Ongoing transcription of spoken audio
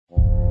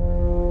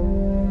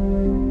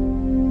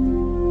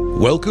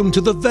Welcome to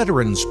the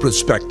Veterans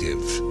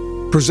Perspective,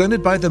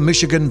 presented by the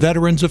Michigan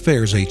Veterans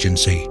Affairs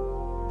Agency,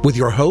 with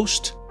your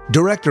host,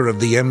 Director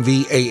of the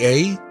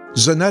MVAA,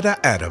 Zanetta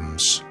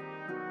Adams.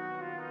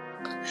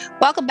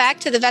 Welcome back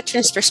to the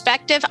Veterans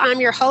Perspective.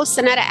 I'm your host,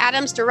 Zanetta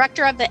Adams,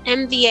 Director of the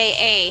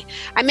MVAA.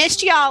 I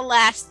missed you all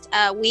last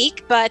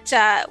week, but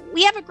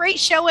we have a great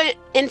show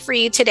in for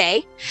you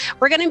today.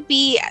 We're going to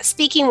be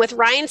speaking with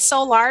Ryan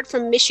Soulard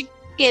from Michigan's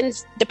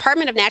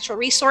Department of Natural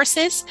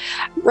Resources,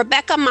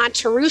 Rebecca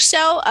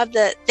Monterusso of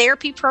the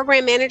Therapy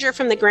Program Manager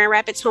from the Grand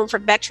Rapids Home for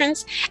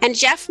Veterans, and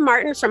Jeff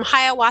Martin from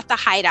Hiawatha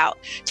Hideout.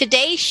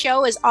 Today's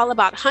show is all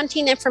about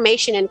hunting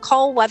information in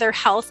cold weather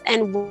health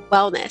and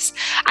wellness.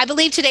 I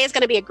believe today is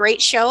going to be a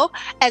great show.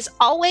 As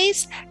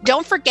always,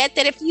 don't forget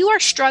that if you are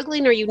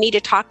struggling or you need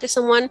to talk to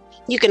someone,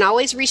 you can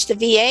always reach the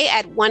VA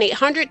at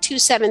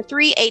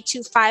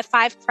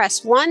 1-800-273-8255,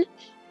 press 1.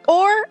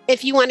 Or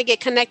if you want to get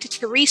connected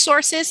to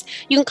resources,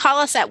 you can call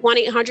us at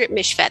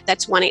 1-800-MISHFET.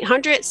 That's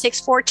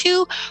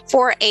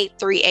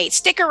 1-800-642-4838.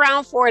 Stick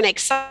around for an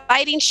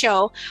exciting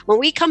show when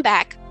we come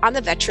back on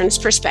the Veterans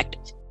Perspective.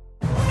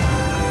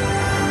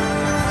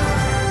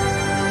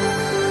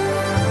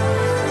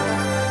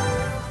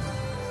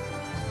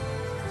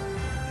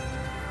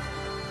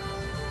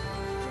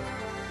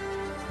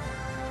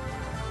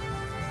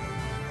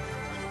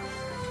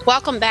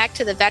 Welcome back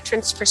to the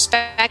Veterans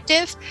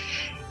Perspective.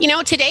 You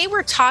know, today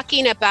we're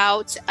talking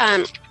about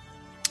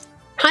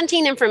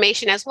hunting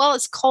information as well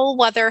as cold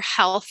weather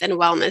health and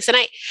wellness. And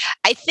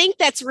I think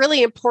that's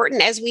really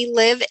important as we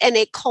live in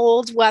a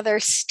cold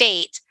weather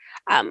state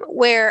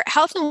where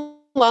health and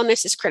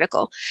wellness is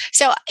critical.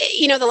 So,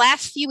 you know, the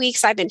last few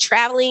weeks I've been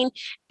traveling,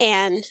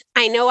 and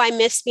I know I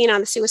missed being on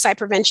the Suicide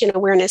Prevention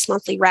Awareness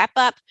Monthly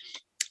Wrap-Up.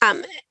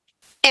 And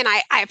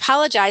I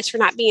apologize for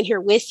not being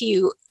here with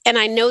you. And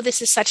I know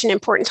this is such an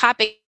important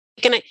topic.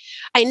 And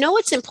I know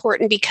it's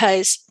important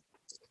because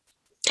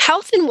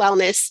health and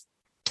wellness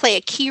play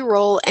a key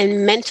role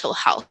in mental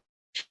health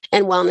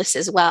and wellness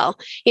as well.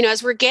 You know,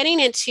 as we're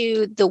getting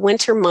into the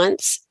winter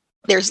months,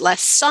 there's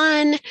less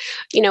sun,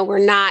 you know,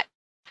 we're not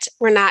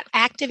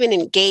active and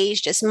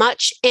engaged as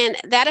much, and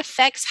that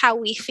affects how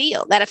we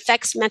feel. That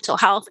affects mental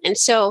health. And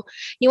so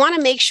you want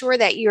to make sure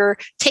that you're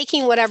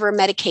taking whatever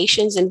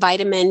medications and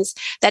vitamins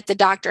that the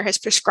doctor has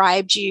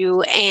prescribed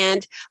you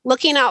and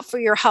looking out for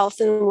your health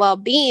and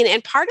well-being.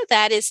 And part of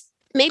that is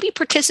maybe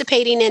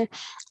participating in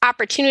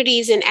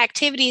opportunities and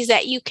activities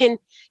that you can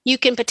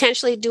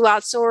potentially do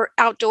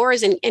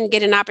outdoors and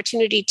get an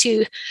opportunity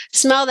to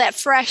smell that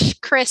fresh,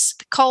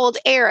 crisp, cold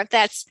air if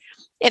that's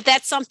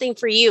something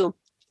for you.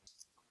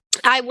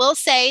 I will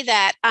say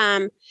that,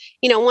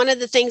 you know, one of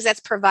the things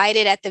that's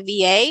provided at the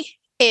VA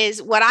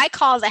is what I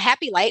call the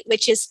happy light,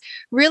 which is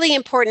really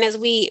important as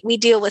we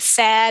deal with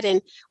SAD,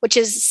 and which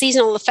is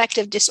seasonal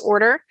affective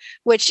disorder,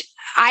 which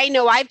I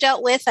know I've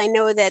dealt with. I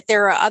know that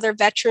there are other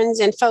veterans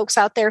and folks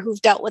out there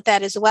who've dealt with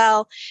that as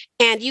well.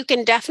 And you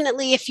can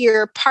definitely, if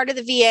you're part of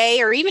the VA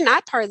or even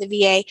not part of the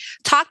VA,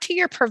 talk to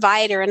your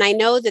provider. And I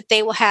know that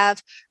they will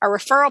have a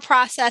referral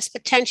process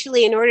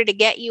potentially in order to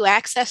get you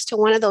access to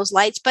one of those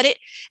lights. But it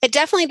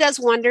definitely does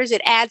wonders.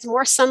 It adds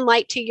more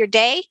sunlight to your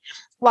day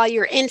while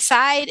you're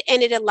inside,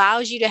 and it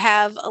allows you to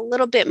have a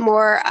little bit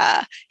more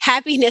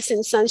happiness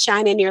and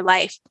sunshine in your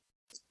life.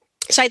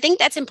 So I think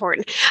that's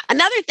important.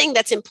 Another thing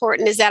that's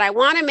important is that I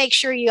want to make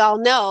sure you all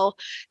know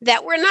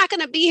that we're not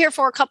going to be here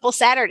for a couple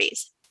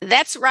Saturdays.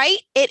 That's right.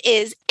 It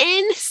is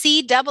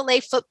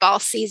NCAA football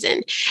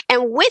season.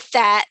 And with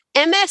that,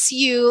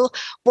 MSU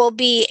will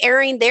be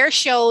airing their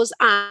shows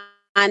on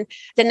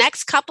the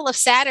next couple of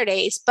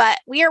Saturdays, but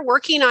we are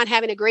working on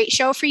having a great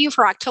show for you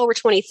for October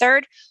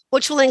 23rd,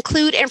 which will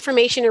include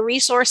information and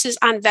resources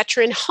on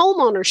veteran home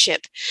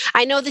ownership.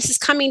 I know this is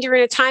coming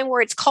during a time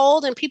where it's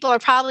cold and people are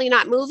probably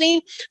not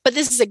moving, but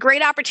this is a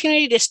great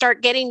opportunity to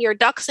start getting your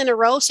ducks in a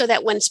row so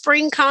that when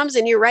spring comes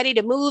and you're ready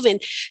to move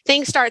and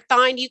things start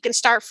thawing, you can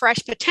start fresh,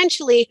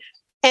 potentially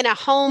in a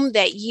home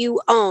that you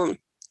own.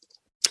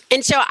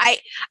 And so I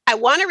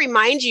want to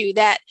remind you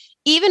that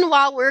even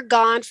while we're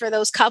gone for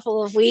those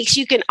couple of weeks,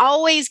 you can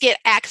always get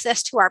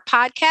access to our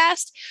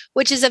podcast,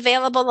 which is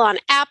available on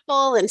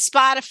Apple and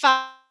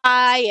Spotify.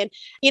 And,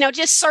 you know,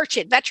 just search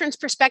it, Veterans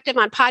Perspective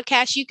on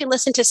podcast. You can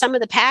listen to some of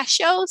the past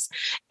shows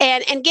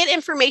and get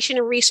information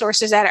and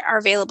resources that are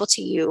available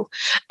to you.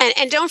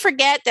 And don't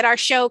forget that our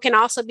show can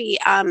also be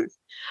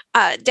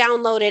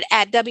downloaded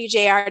at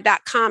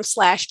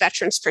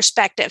wjr.com/Veterans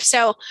Perspective.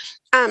 So,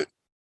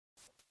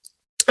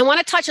 I want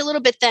to touch a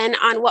little bit then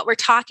on what we're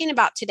talking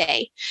about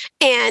today.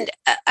 And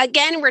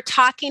again, we're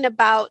talking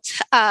about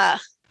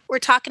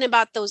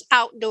those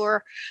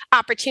outdoor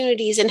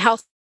opportunities and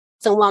health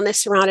and wellness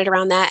surrounded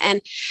around that.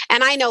 And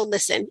I know,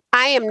 listen,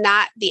 I am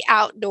not the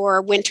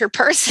outdoor winter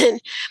person.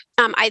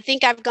 I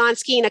think I've gone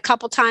skiing a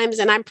couple times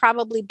and I'm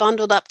probably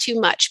bundled up too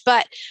much,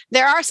 but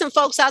there are some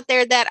folks out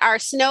there that are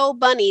snow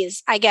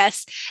bunnies, I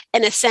guess,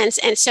 in a sense.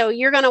 And so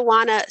you're going to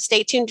want to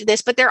stay tuned to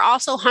this, but they're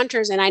also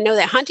hunters. And I know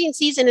that hunting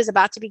season is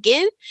about to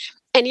begin,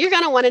 and you're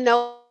going to want to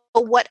know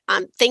what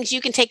things you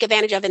can take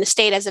advantage of in the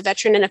state as a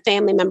veteran and a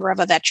family member of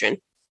a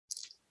veteran.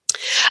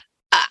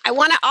 I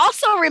want to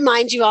also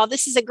remind you all,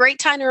 this is a great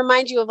time to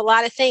remind you of a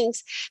lot of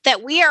things,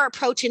 that we are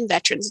approaching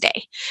Veterans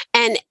Day,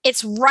 and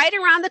it's right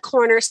around the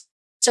corner.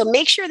 So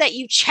make sure that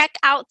you check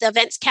out the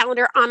events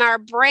calendar on our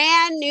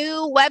brand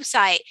new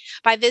website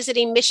by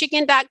visiting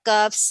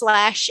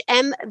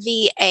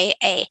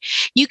michigan.gov/MVAA.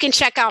 You can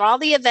check out all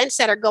the events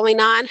that are going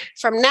on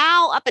from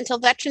now up until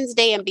Veterans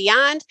Day and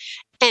beyond.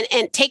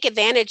 And take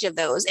advantage of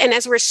those. And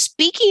as we're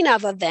speaking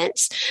of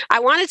events, I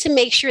wanted to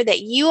make sure that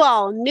you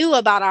all knew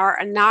about our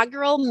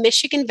inaugural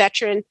Michigan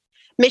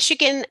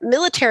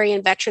Military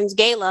and Veterans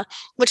Gala,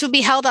 which will be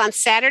held on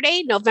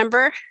Saturday,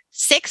 November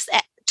 6th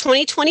at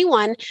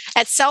 2021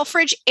 at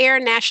Selfridge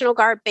Air National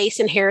Guard Base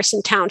in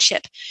Harrison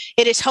Township.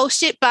 It is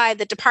hosted by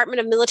the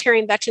Department of Military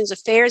and Veterans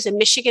Affairs and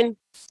Michigan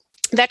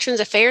Veterans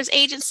Affairs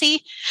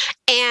Agency.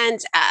 And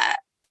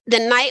the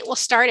night will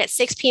start at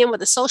 6 p.m.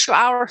 with a social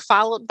hour,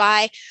 followed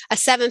by a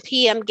 7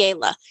 p.m.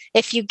 gala.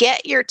 If you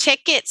get your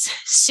tickets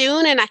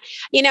soon, and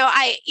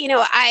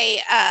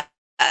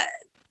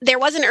there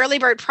was an early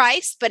bird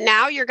price, but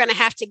now you're going to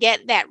have to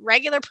get that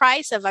regular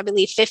price of, I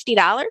believe,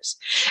 $50.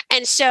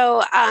 And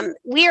so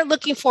we are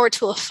looking forward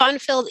to a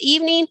fun-filled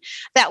evening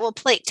that will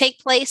take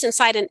place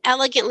inside an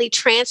elegantly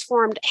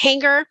transformed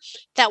hangar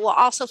that will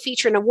also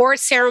feature an award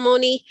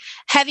ceremony,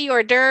 heavy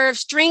hors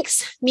d'oeuvres,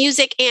 drinks,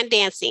 music, and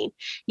dancing.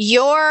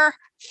 Your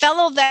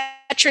fellow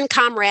veteran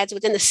comrades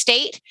within the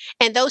state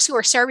and those who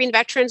are serving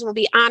veterans will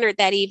be honored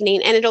that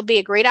evening, and it'll be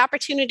a great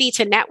opportunity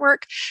to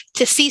network,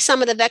 to see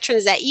some of the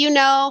veterans that you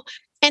know,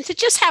 and to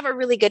just have a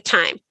really good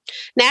time.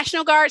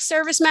 National Guard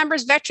service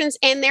members, veterans,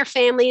 and their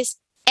families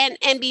and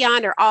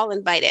beyond are all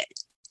invited.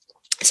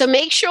 So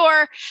make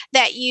sure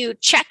that you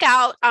check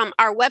out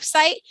our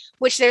website,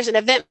 which there's an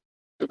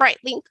Eventbrite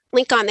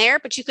link on there,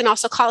 but you can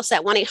also call us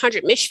at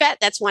 1-800-MICHVET.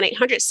 That's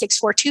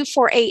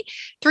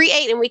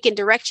 1-800-642-4838, and we can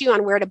direct you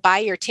on where to buy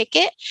your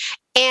ticket.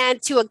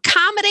 And to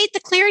accommodate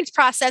the clearance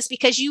process,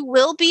 because you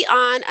will be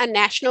on a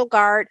National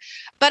Guard,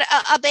 but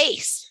a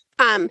base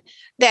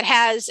that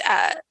has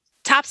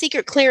top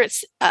secret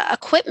clearance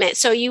equipment.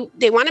 So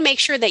they want to make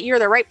sure that you're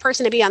the right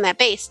person to be on that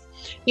base.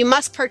 You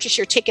must purchase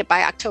your ticket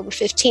by October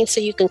 15th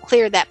so you can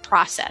clear that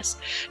process.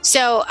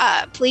 So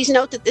please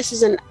note that this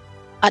is an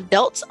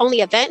adults only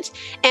event,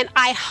 and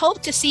I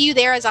hope to see you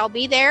there, as I'll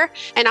be there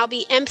and I'll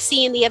be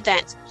emceeing the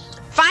event.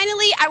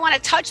 Finally, I want to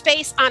touch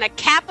base on a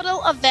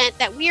capital event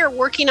that we are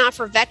working on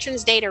for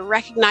Veterans Day to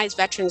recognize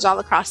veterans all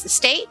across the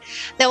state.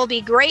 There will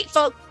be great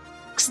folks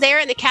there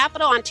in the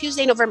Capitol on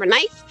Tuesday, November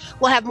 9th.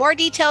 We'll have more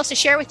details to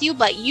share with you,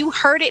 but you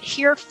heard it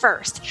here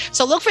first.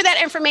 So look for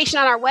that information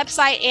on our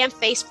website and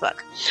Facebook.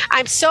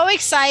 I'm so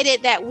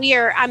excited that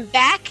I'm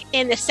back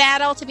in the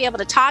saddle to be able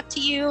to talk to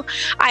you.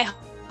 I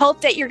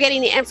hope that you're getting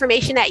the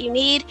information that you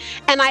need,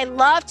 and I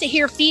love to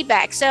hear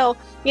feedback. So,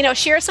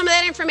 share some of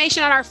that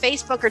information on our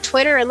Facebook or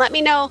Twitter and let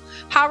me know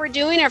how we're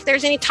doing, or if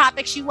there's any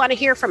topics you want to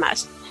hear from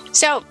us.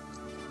 So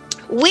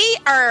we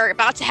are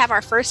about to have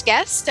our first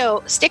guest,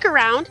 so stick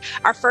around.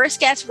 Our first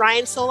guest,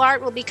 Ryan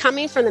Soulard, will be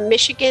coming from the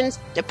Michigan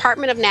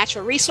Department of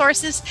Natural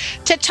Resources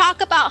to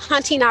talk about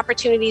hunting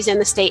opportunities in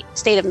the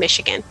state of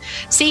Michigan.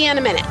 See you in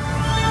a minute.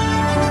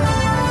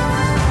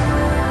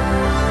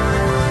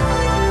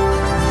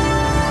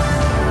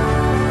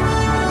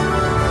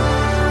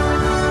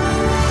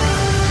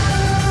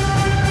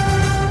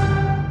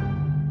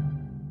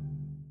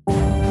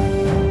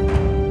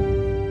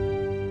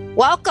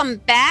 Welcome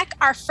back.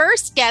 Our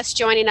first guest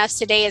joining us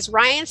today is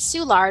Ryan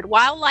Soulard,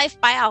 wildlife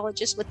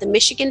biologist with the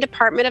Michigan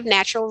Department of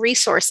Natural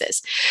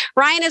Resources.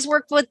 Ryan has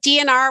worked with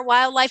DNR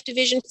Wildlife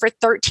Division for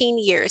 13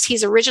 years.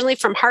 He's originally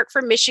from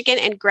Hartford, Michigan,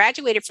 and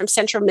graduated from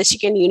Central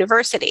Michigan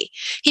University.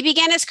 He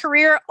began his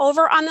career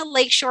over on the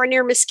lakeshore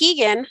near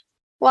Muskegon.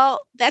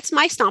 Well, that's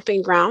my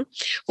stomping ground,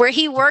 where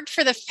he worked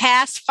for the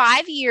past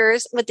 5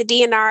 years with the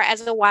DNR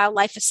as a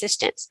wildlife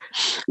assistant.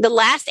 The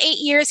last 8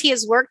 years, he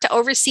has worked to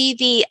oversee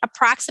the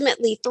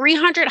approximately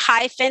 300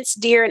 high-fence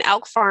deer and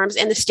elk farms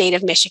in the state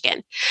of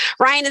Michigan.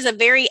 Ryan is a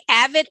very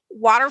avid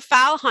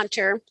waterfowl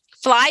hunter,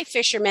 fly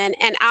fisherman,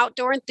 and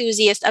outdoor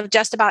enthusiast of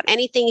just about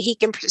anything he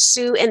can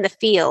pursue in the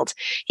field.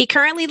 He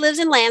currently lives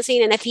in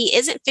Lansing, and if he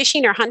isn't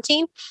fishing or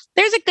hunting,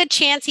 there's a good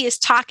chance he is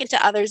talking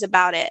to others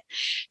about it.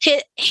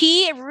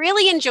 He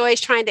really enjoys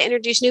trying to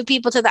introduce new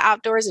people to the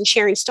outdoors and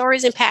sharing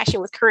stories and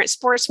passion with current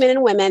sportsmen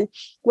and women,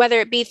 whether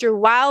it be through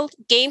wild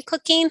game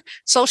cooking,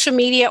 social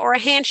media, or a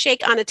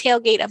handshake on a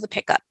tailgate of a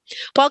pickup.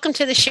 Welcome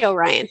to the show,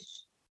 Ryan.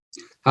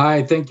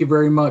 Hi, thank you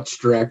very much,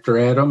 Director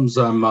Adams.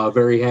 I'm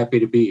very happy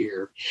to be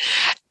here.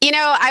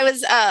 I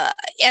was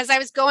as I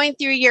was going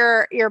through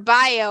your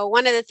bio,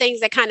 one of the things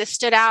that kind of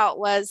stood out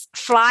was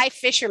fly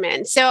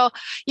fisherman. So,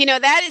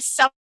 that is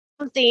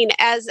something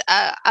as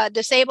a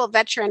disabled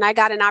veteran, I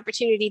got an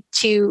opportunity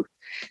to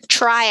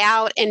try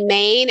out in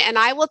Maine, and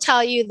I will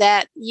tell you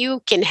that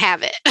you can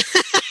have it.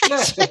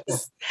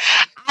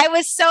 I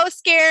was so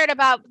scared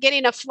about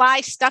getting a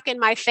fly stuck in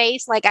my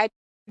face. Like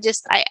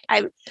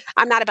I'm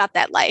not about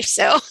that life.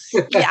 So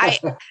yeah,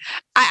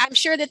 I'm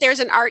sure that there's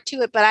an art to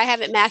it, but I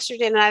haven't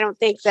mastered it, and I don't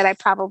think that I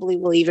probably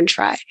will even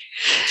try.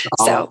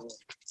 So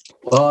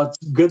Well, it's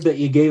good that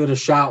you gave it a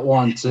shot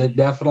once. It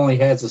definitely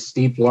has a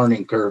steep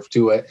learning curve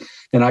to it.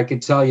 And I can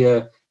tell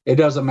you, it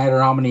doesn't matter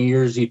how many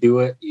years you do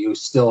it, you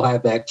still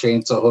have that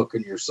chance of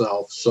hooking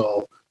yourself.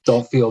 So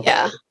don't feel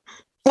bad.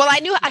 Well,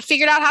 I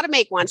figured out how to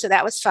make one, so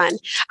that was fun.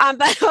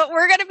 But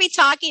we're going to be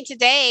talking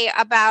today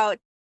about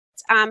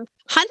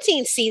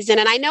hunting season.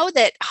 And I know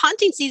that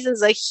hunting season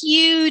is a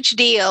huge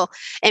deal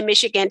in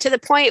Michigan, to the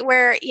point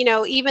where,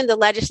 even the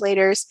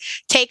legislators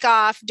take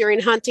off during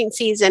hunting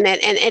season, and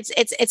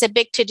it's a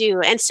big to-do.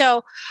 And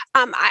so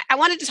I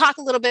wanted to talk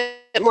a little bit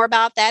more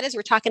about that as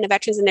we're talking to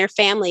veterans and their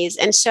families.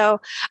 And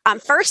so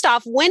first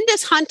off, when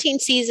does hunting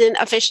season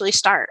officially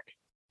start?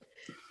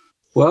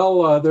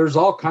 Well, there's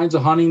all kinds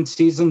of hunting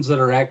seasons that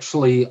are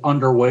actually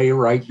underway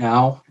right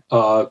now.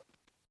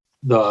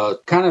 The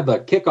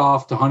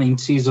kickoff to hunting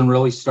season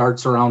really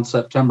starts around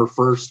September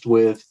 1st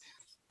with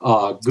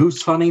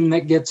goose hunting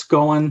that gets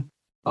going.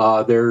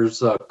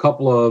 There's a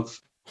couple of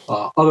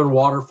other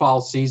waterfowl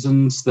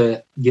seasons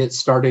that get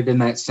started in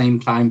that same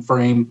time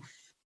frame.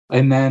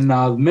 And then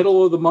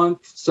middle of the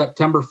month,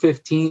 September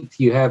 15th,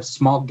 you have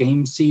small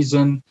game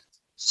season.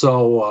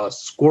 So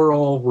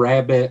squirrel,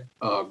 rabbit,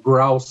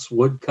 grouse,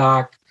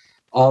 woodcock,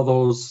 all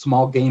those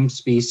small game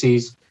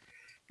species.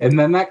 And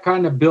then that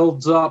kind of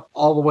builds up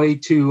all the way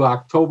to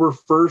October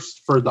 1st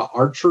for the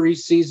archery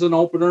season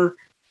opener.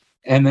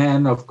 And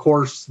then, of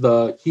course,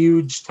 the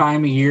huge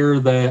time of year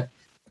that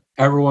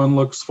everyone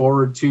looks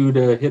forward to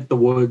hit the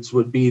woods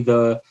would be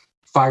the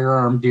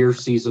firearm deer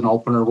season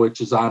opener, which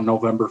is on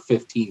November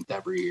 15th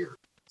every year.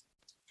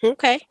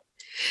 Okay.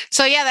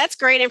 So, yeah, that's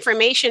great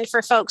information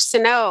for folks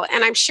to know.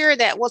 And I'm sure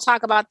that we'll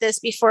talk about this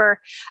before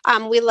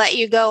we let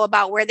you go,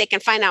 about where they can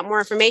find out more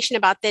information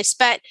about this.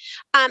 But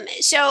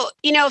so,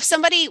 if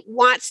somebody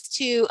wants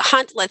to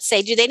hunt, let's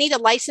say, do they need a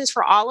license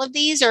for all of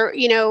these, or,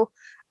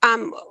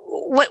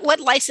 what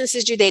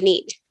licenses do they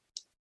need?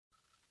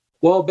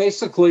 Well,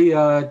 basically,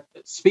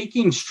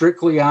 speaking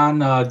strictly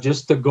on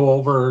just to go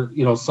over,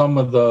 some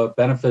of the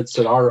benefits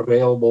that are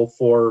available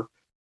for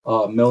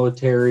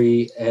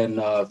military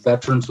and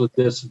veterans with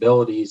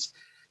disabilities,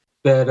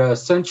 that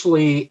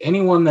essentially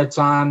anyone that's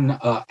on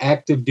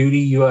active duty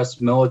U.S.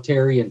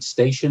 military and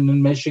stationed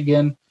in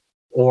Michigan,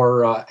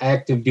 or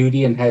active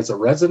duty and has a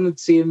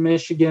residency in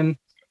Michigan,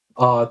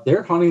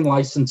 their hunting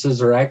licenses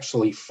are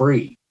actually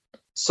free.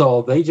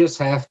 So they just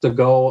have to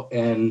go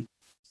and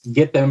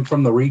get them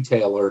from the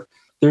retailer.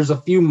 There's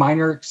a few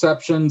minor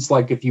exceptions,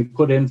 like if you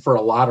put in for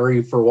a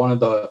lottery for one of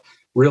the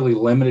really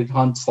limited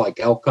hunts like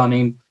elk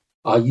hunting,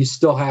 you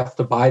still have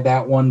to buy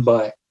that one,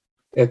 but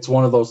it's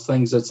one of those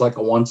things that's like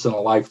a once in a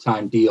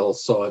lifetime deal.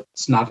 So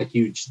it's not a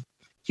huge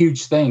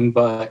thing,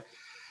 but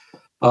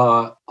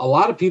a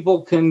lot of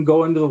people can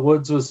go into the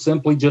woods with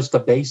simply just a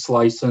base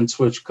license,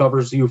 which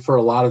covers you for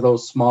a lot of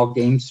those small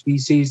game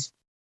species.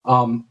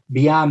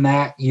 Beyond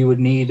that, you would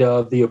need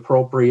the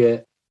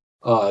appropriate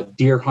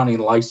deer hunting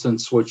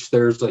license, which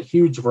there's a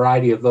huge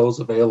variety of those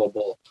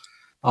available.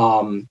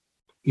 One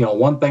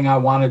thing I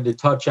wanted to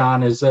touch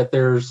on is that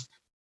there's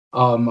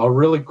a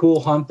really cool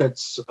hunt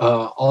that's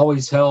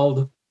always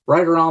held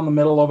right around the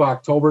middle of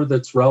October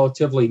that's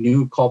relatively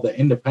new, called the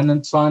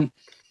Independence Hunt.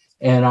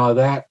 And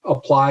that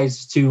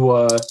applies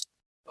to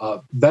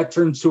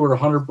veterans who are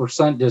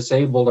 100%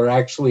 disabled, are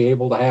actually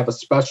able to have a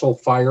special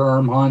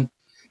firearm hunt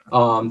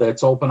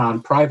that's open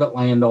on private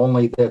land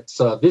only. That's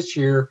this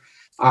year,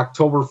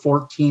 October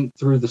 14th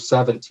through the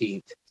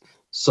 17th.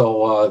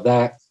 So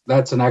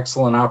that's an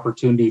excellent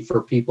opportunity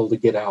for people to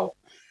get out.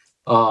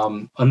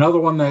 Another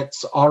one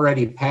that's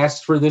already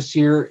passed for this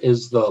year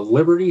is the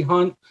Liberty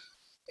Hunt,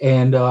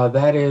 and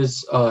that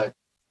is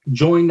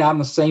joined on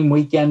the same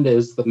weekend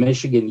as the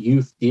Michigan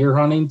Youth Deer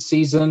Hunting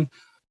season.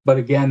 But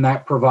again,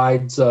 that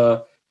provides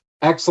an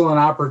excellent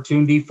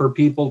opportunity for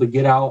people to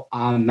get out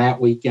on that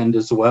weekend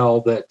as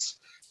well. That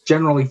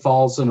generally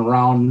falls in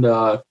around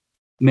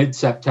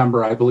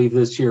mid-September. I believe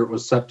this year it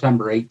was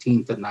September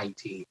 18th and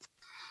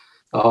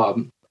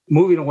 19th.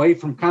 Moving away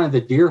from kind of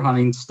the deer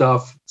hunting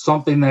stuff,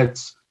 something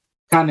that's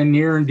kind of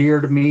near and dear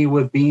to me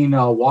with being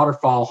a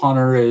waterfowl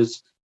hunter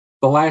is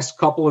the last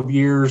couple of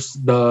years,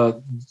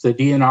 the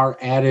DNR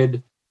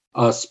added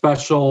a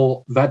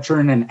special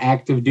veteran and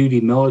active duty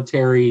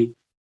military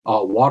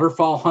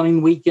waterfowl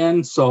hunting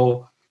weekend.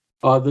 So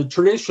the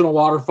traditional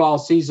waterfowl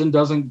season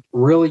doesn't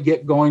really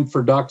get going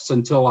for ducks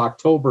until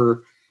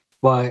October,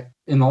 but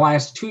in the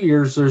last 2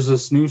 years, there's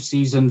this new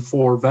season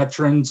for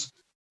veterans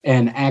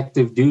and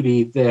active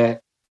duty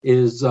that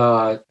is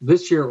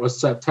this year it was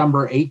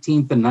September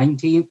 18th and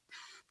 19th.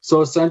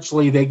 So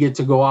essentially they get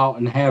to go out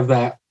and have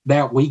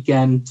that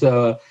weekend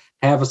to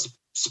have a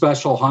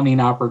special hunting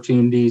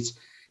opportunities.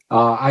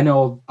 I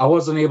know I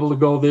wasn't able to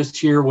go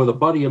this year with a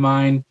buddy of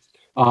mine,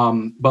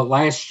 but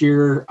last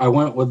year I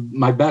went with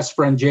my best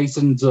friend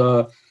Jason's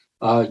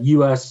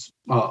U.S.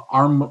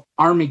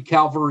 Army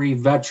Cavalry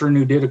veteran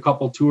who did a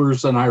couple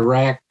tours in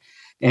Iraq.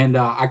 And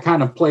I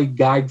kind of played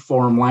guide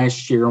for him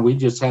last year, and we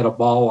just had a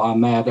ball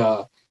on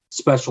that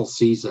special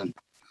season.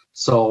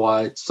 So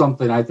it's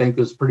something I think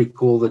is pretty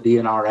cool the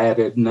DNR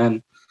added. And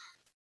then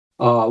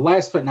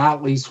last but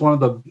not least, one of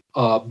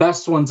the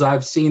best ones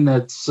I've seen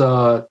that's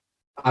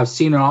I've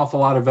seen an awful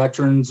lot of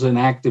veterans and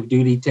active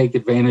duty take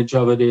advantage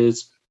of it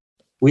is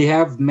we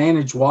have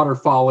managed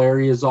waterfowl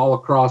areas all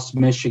across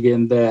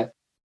Michigan that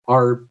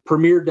are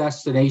premier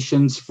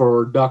destinations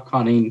for duck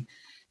hunting.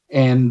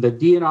 And the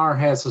DNR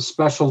has a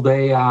special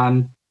day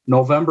on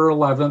November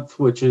 11th,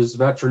 which is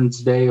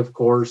Veterans Day, of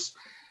course,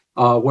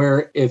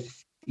 where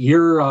if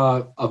you're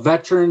a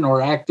veteran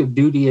or active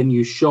duty and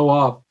you show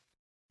up,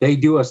 they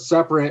do a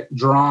separate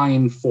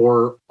drawing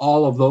for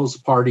all of those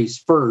parties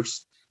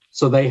first.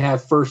 So they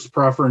have first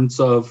preference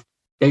of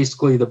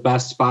basically the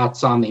best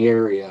spots on the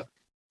area.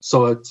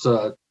 So it's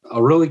a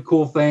really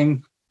cool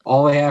thing.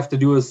 All they have to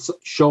do is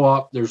show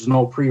up. There's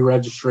no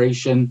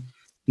pre-registration,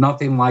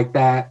 nothing like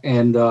that.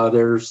 And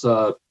there's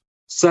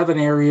 7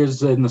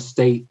 areas in the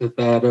state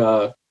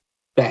that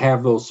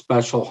have those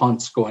special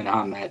hunts going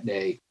on that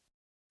day.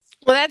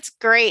 Well, that's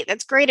great.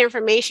 That's great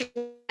information.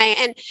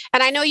 And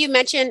I know you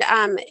mentioned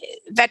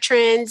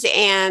veterans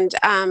and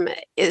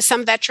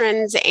some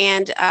veterans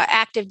and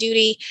active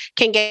duty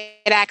can get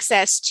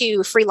access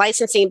to free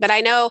licensing. But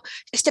I know,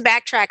 just to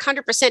backtrack,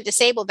 100%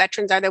 disabled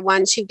veterans are the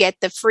ones who get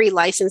the free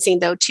licensing,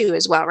 though, too,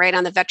 as well, right,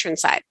 on the veteran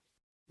side?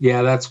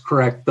 Yeah, that's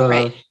correct.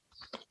 Right.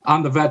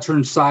 On the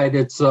veteran side,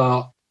 it's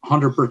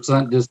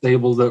 100%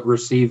 disabled that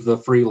receive the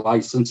free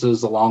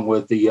licenses along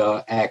with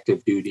the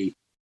active duty.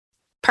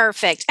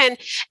 Perfect. And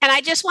I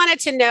just wanted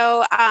to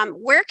know,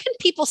 where can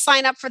people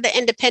sign up for the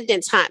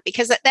Independence Hunt?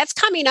 Because that's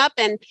coming up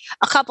in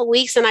a couple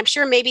weeks, and I'm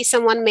sure maybe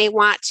someone may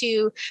want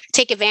to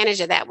take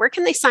advantage of that. Where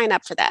can they sign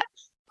up for that?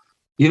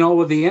 You know,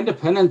 with the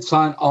Independence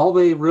Hunt, all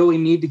they really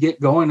need to get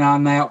going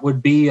on that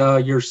would be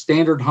your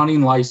standard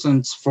hunting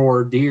license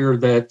for deer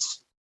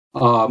that's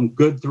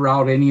good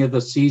throughout any of the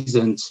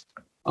seasons.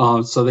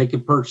 So they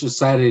could purchase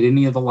that at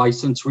any of the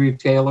license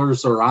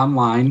retailers or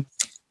online.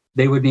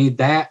 They would need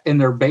that in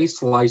their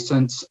base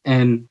license.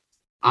 And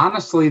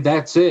honestly,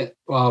 that's it.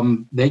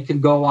 They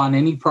can go on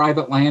any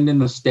private land in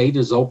the state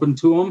is open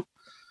to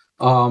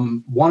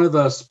them. One of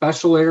the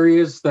special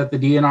areas that the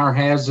DNR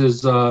has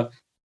is down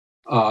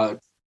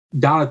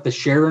at the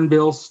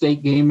Sharonville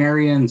State Game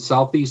Area in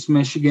Southeast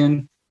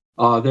Michigan.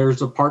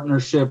 There's a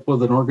partnership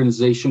with an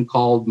organization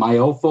called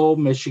MIOFO,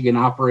 Michigan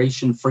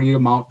Operation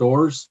Freedom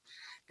Outdoors.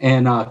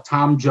 And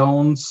Tom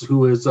Jones,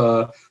 who is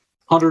a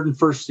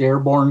 101st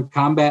Airborne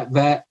combat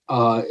vet,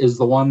 is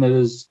the one that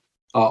is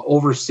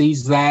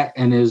oversees that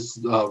and is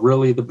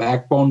really the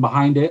backbone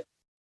behind it.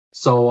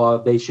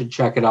 So they should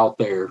check it out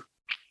there.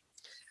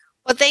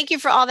 Well, thank you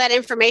for all that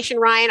information,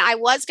 Ryan. I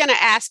was going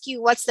to ask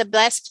you what's the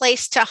best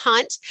place to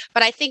hunt,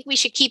 but I think we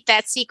should keep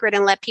that secret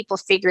and let people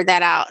figure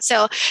that out.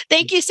 So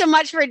thank you so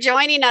much for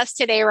joining us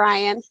today,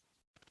 Ryan.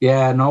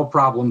 Yeah, no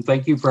problem.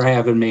 Thank you for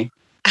having me.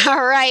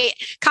 All right.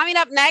 Coming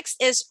up next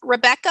is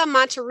Rebecca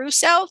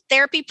Monterusso,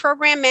 Therapy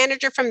Program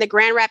Manager from the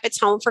Grand Rapids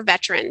Home for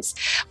Veterans.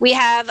 We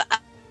have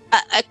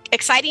an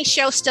exciting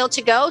show still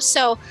to go,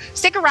 so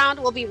stick around.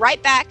 We'll be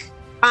right back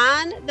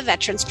on The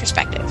Veterans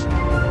Perspective.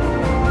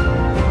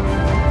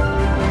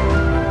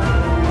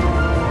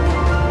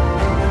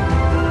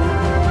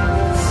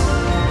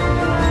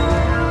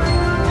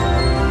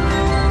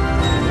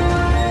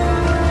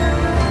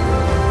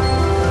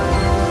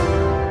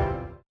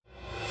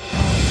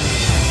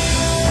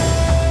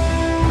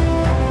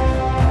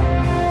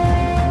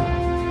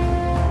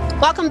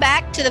 Welcome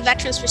back to The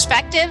Veterans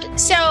Perspective.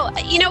 So,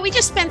 we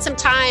just spent some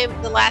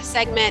time the last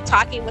segment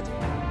talking with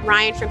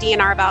Ryan from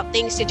DNR about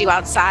things to do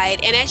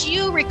outside. And as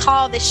you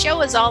recall, this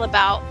show is all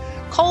about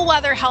cold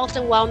weather health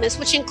and wellness,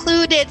 which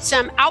included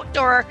some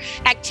outdoor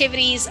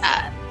activities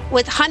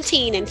with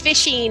hunting and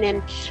fishing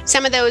and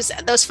some of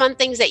those fun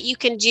things that you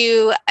can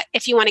do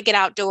if you want to get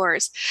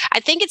outdoors. I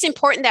think it's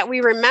important that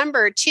we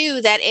remember too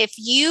that if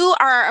you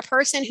are a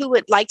person who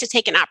would like to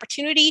take an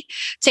opportunity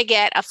to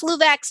get a flu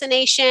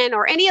vaccination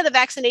or any of the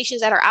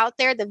vaccinations that are out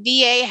there, the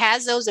VA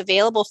has those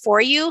available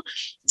for you.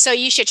 So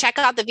you should check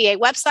out the VA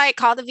website,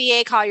 call the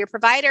VA, call your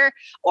provider,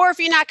 or if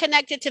you're not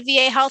connected to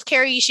VA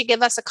healthcare, you should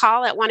give us a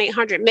call at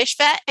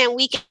 1-800-MISH-VET and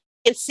we can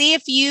see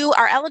if you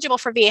are eligible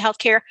for VA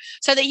healthcare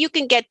so that you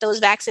can get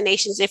those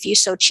vaccinations if you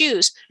so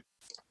choose.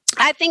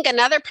 I think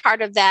another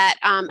part of that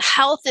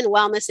health and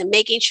wellness and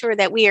making sure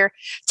that we are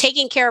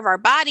taking care of our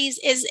bodies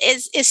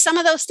is some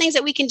of those things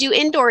that we can do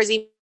indoors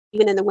even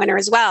in the winter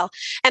as well.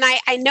 And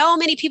I know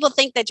many people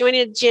think that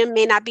joining a gym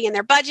may not be in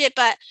their budget,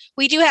 but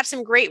we do have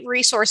some great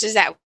resources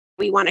that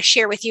we want to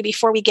share with you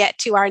before we get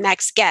to our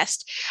next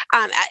guest.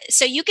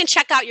 So you can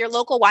check out your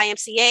local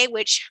YMCA,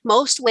 which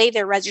most waive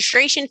their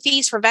registration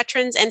fees for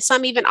veterans, and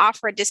some even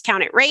offer a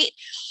discounted rate.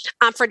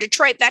 For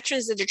Detroit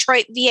veterans, the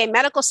Detroit VA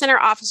Medical Center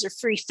offers a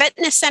free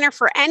fitness center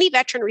for any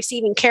veteran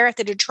receiving care at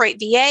the Detroit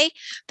VA.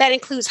 That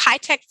includes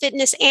high-tech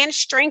fitness and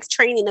strength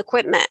training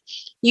equipment.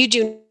 You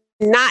do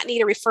not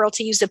need a referral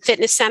to use the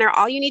fitness center.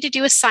 All you need to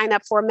do is sign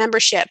up for a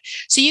membership.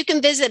 So you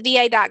can visit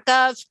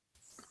va.gov,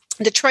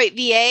 Detroit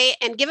VA,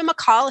 and give them a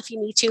call if you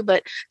need to,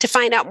 but to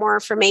find out more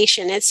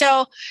information. And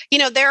so,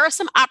 there are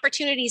some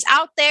opportunities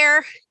out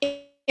there.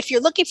 If if you're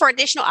looking for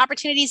additional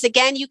opportunities,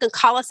 again, you can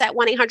call us at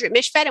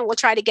 1-800-MISHFED and we'll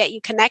try to get you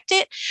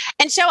connected.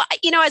 And so,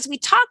 as we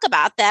talk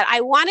about that,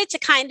 I wanted to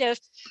kind of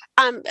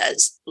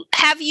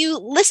have you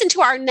listen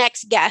to our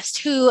next guest,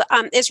 who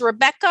is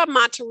Rebecca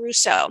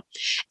Monterusso.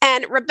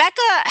 And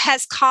Rebecca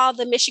has called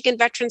the Michigan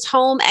Veterans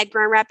Home at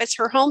Grand Rapids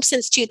her home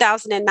since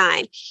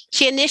 2009.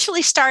 She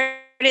initially started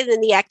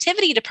in the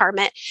activity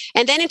department,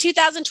 and then in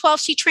 2012,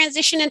 she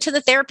transitioned into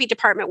the therapy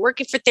department,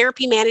 working for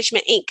Therapy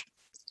Management, Inc.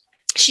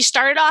 She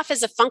started off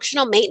as a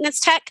functional maintenance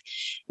tech,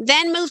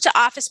 then moved to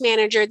office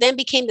manager, then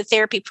became the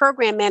therapy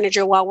program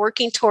manager while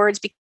working towards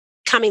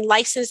becoming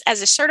licensed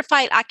as a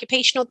certified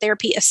occupational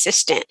therapy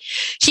assistant.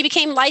 She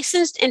became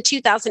licensed in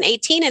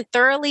 2018 and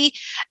thoroughly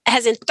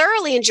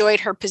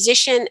enjoyed her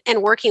position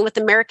and working with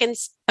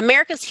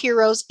America's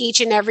heroes each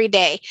and every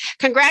day.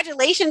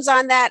 Congratulations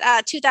on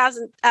that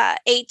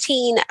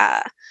 2018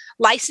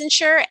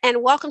 licensure,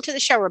 and welcome to the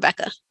show,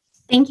 Rebecca.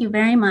 Thank you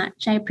very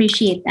much. I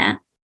appreciate that.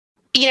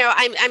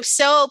 I'm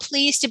so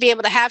pleased to be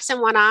able to have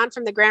someone on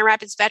from the Grand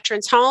Rapids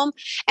Veterans Home.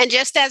 And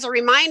just as a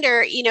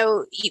reminder,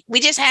 we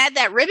just had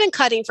that ribbon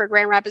cutting for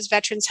Grand Rapids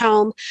Veterans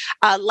Home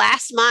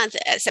last month,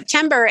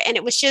 September, and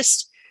it was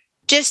just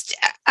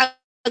a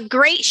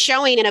great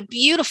showing in a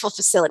beautiful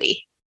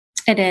facility.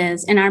 It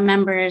is. And our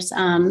members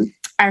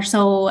are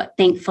so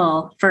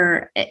thankful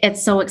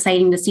it's so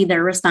exciting to see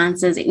their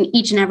responses in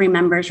each and every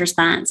member's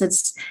response.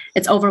 It's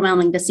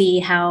overwhelming to see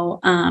how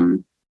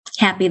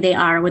happy they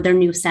are with their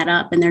new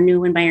setup and their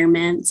new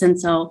environments. And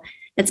so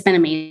it's been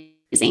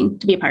amazing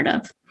to be a part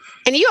of.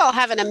 And you all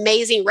have an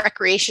amazing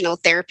recreational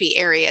therapy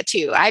area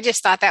too. I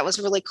just thought that was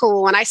really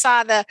cool. When I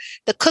saw the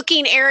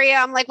cooking area,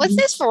 I'm like, what's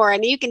this for?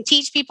 And you can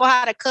teach people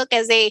how to cook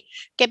as they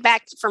get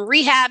back from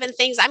rehab and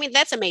things. I mean,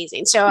 that's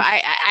amazing. So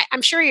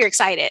I'm sure you're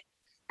excited.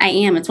 I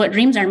am. It's what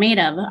dreams are made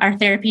of, our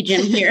therapy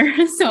gym here.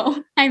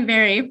 So I'm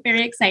very,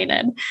 very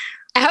excited.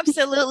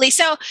 Absolutely.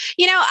 So,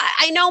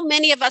 I know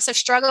many of us have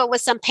struggled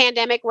with some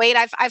pandemic weight.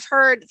 I've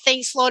heard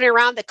things floating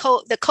around the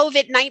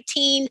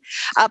COVID-19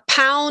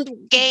 pound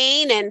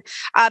gain and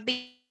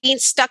being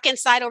stuck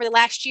inside over the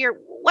last year.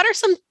 What are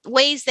some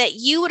ways that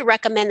you would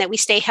recommend that we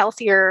stay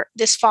healthier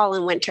this fall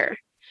and winter?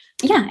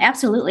 Yeah,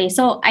 absolutely.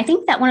 So I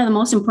think that one of the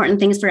most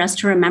important things for us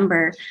to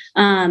remember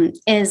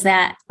is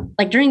that,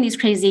 like, during these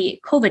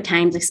crazy COVID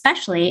times,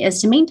 especially, is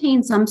to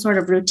maintain some sort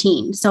of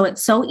routine. So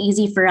it's so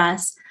easy for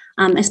us,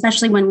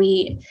 especially when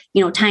we,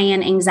 tie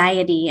in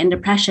anxiety and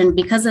depression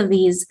because of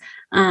these,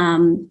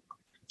 it's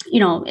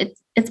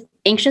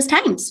anxious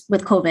times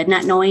with COVID,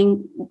 not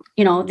knowing,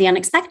 the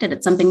unexpected.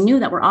 It's something new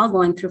that we're all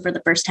going through for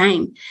the first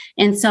time.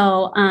 And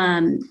so,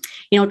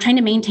 trying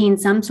to maintain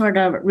some sort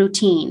of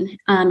routine,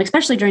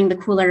 especially during the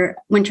cooler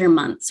winter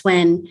months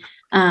when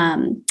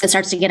it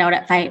starts to get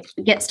dark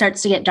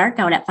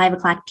out at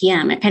 5:00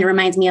 p.m. It kind of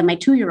reminds me of my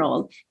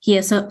 2-year-old. He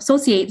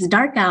associates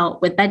dark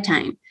out with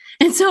bedtime.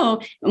 And so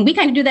we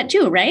kind of do that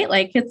too, right?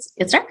 Like it's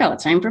dark out,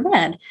 it's time for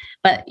bed,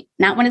 but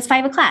not when it's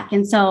 5:00.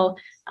 And so,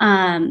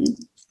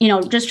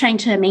 just trying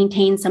to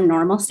maintain some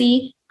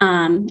normalcy.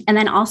 And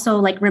then also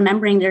like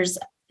remembering there's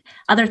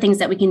other things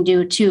that we can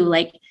do too,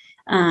 like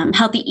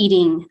healthy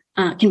eating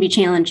can be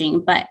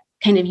challenging, but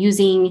kind of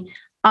using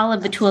all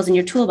of the tools in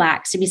your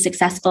toolbox to be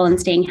successful in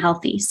staying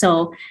healthy.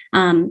 So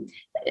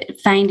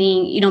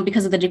finding,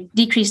 because of the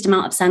decreased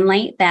amount of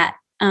sunlight that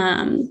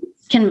can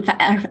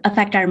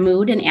affect our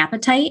mood and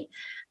appetite.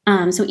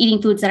 So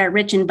eating foods that are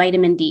rich in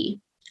vitamin D,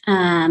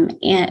 and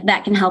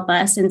that can help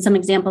us. And some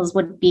examples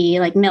would be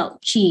like milk,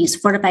 cheese,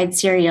 fortified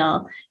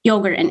cereal,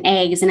 yogurt, and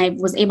eggs. And I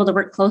was able to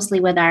work closely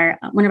with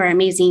one of our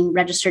amazing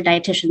registered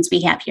dietitians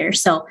we have here.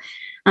 So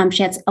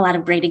she has a lot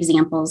of great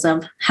examples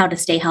of how to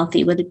stay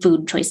healthy with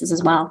food choices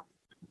as well.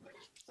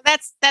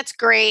 That's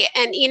great.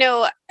 And,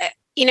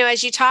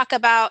 as you talk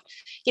about,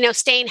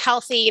 staying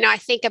healthy, I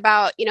think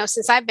about,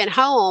 since I've been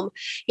home,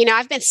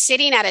 I've been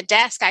sitting at a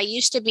desk. I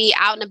used to be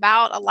out and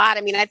about a lot.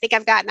 I mean, I think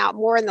I've gotten out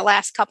more in the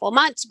last couple of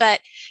months, but,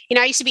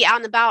 I used to be out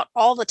and about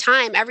all the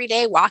time, every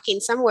day, walking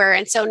somewhere.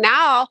 And so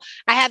now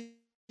I have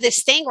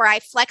this thing where I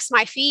flex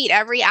my feet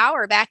every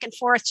hour back and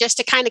forth just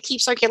to kind of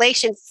keep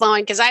circulation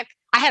flowing. Cause I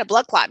had a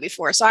blood clot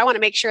before, so I want to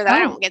make sure that I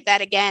don't get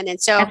that again. And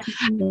so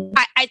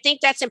I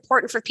think that's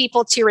important for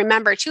people to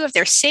remember too. If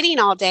they're sitting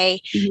all day,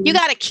 you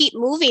got to keep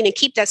moving and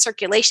keep that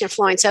circulation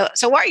flowing. So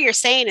what you're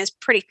saying is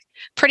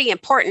pretty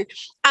important.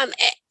 And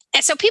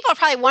so people are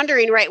probably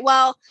wondering, right?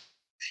 Well,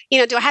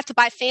 do I have to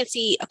buy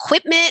fancy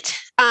equipment,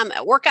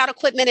 workout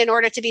equipment in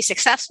order to be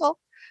successful?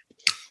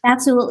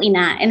 Absolutely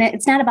not. And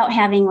it's not about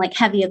having like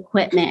heavy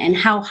equipment and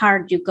how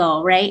hard you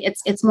go, right?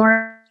 It's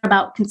more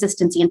about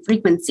consistency and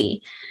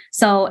frequency.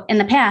 So in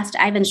the past,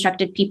 I've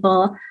instructed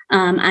people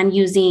on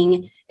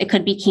using, it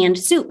could be canned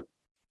soup,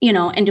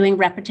 and doing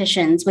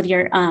repetitions with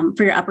your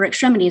for your upper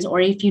extremities.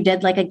 Or if you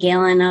did like a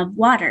gallon of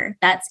water,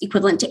 that's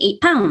equivalent to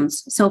 8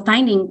 pounds. So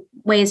finding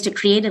ways to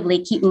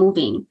creatively keep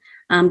moving,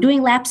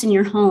 doing laps in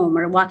your home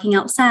or walking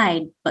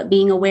outside, but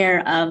being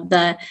aware of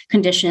the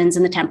conditions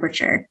and the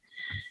temperature.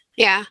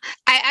 Yeah,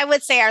 I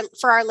would say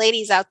for our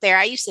ladies out there,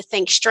 I used to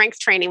think strength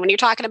training when you're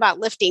talking about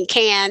lifting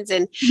cans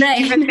and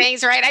different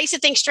things, right? I used to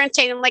think strength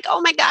training, I'm like,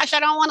 oh my gosh, I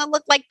don't want to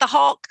look like the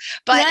Hulk,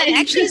 but it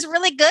actually is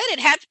really good.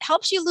 It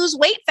helps you lose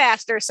weight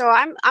faster. So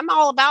I'm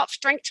all about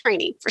strength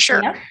training for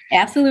sure. Yep,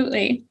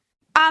 absolutely.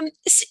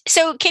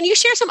 So can you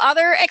share some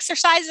other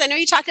exercises? I know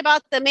you talked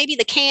about maybe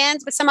the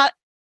cans, but some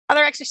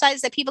other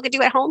exercises that people could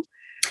do at home.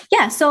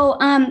 Yeah. So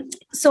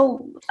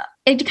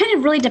it kind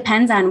of really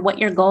depends on what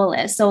your goal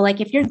is. So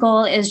like if your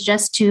goal is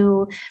just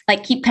to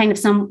like keep kind of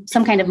some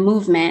kind of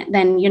movement,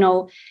 then, you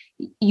know,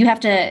 you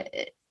have to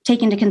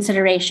take into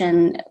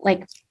consideration,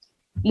 like,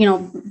 you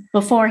know,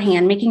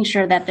 beforehand, making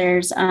sure that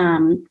there's,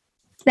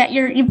 that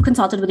you've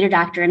consulted with your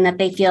doctor and that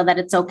they feel that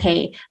it's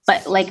okay.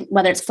 But like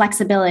whether it's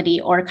flexibility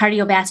or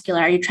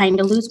cardiovascular, are you trying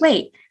to lose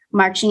weight?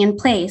 Marching in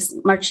place,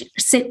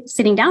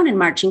 sitting down and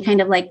marching, kind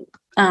of like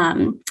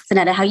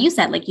Zanetta, how you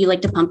said, like you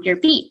like to pump your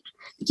feet,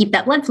 keep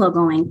that blood flow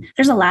going.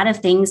 There's a lot of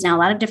things now, a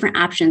lot of different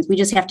options. We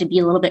just have to be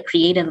a little bit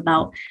creative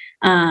about,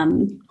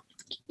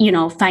 you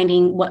know,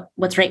 finding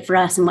what's right for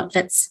us and what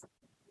fits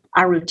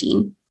our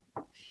routine.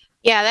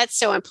 Yeah, that's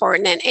so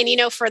important. And you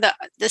know, for the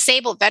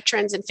disabled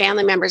veterans and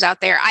family members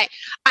out there,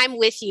 I'm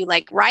with you.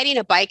 Like riding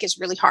a bike is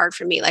really hard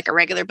for me, like a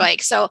regular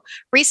bike. So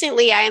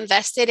recently I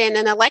invested in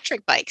an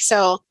electric bike.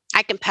 So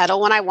I can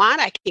pedal when I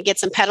want. I can get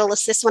some pedal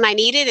assist when I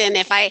need it. And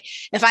if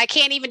I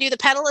can't even do the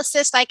pedal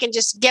assist, I can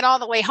just get all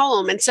the way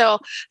home. And so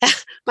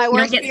my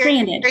worst fear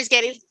is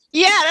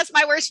that's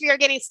my worst fear,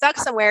 getting stuck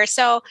somewhere.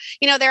 So,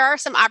 you know, there are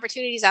some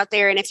opportunities out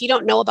there. And if you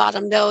don't know about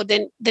them though,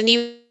 then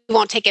you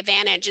won't take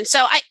advantage. And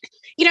so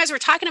you know, as we're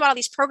talking about all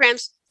these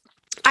programs,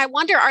 I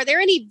wonder, are there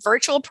any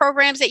virtual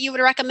programs that you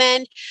would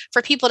recommend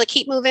for people to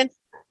keep moving?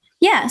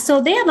 Yeah, so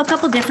they have a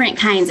couple different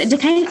kinds. It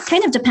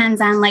kind of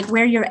depends on like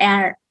where you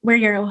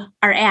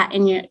are at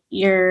in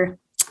your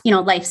you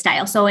know,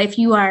 lifestyle. So if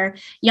you are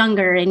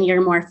younger and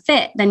you're more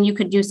fit, then you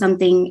could do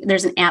something.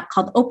 There's an app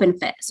called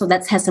OpenFit. So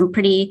that has some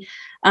pretty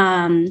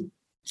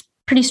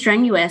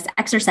strenuous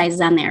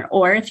exercises on there.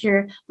 Or if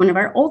you're one of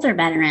our older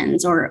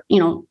veterans or, you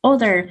know,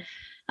 older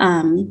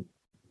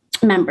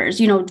members,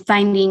 you know,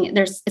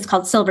 it's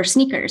called Silver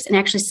Sneakers. And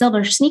actually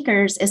Silver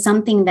Sneakers is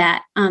something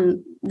that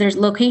there's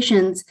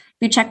locations, if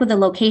you check with the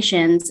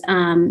locations,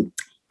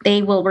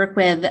 they will work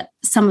with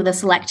some of the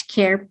select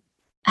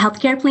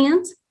healthcare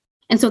plans.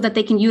 And so that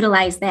they can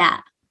utilize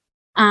that.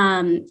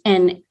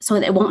 And so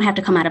that it won't have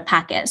to come out of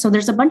pocket. So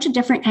there's a bunch of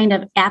different kind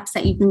of apps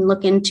that you can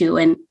look into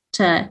and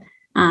to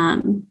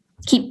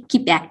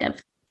keep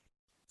active.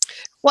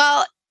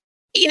 Well,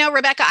 you know,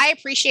 Rebecca, I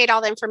appreciate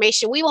all the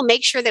information. We will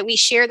make sure that we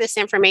share this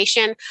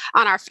information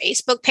on our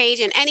Facebook page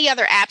and any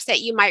other apps that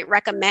you might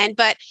recommend.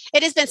 But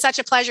it has been such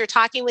a pleasure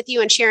talking with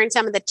you and sharing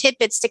some of the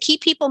tidbits to keep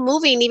people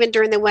moving even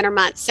during the winter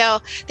months. So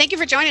thank you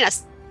for joining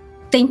us.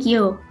 Thank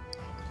you.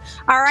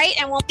 All right.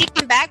 And when we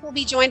come back, we'll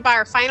be joined by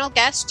our final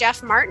guest,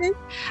 Jeff Martin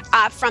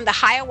from the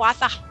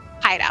Hiawatha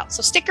Hideout.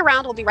 So stick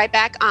around. We'll be right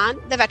back on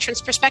The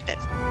Veteran's Perspective.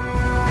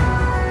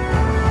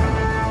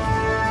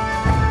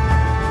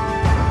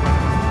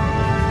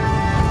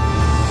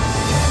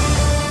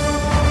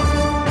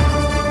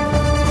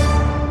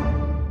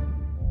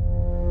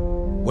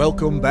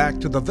 Welcome back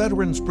to The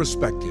Veteran's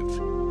Perspective,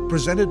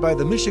 presented by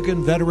the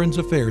Michigan Veterans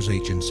Affairs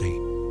Agency.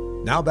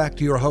 Now back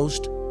to your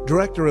host,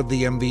 Director of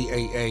the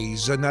MVAA,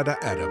 Zanetta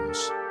Adams.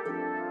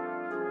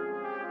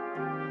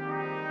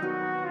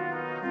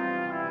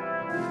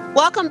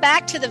 Welcome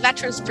back to The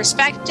Veteran's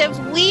Perspective.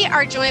 We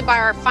are joined by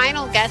our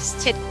final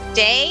guest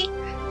today,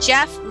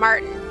 Jeff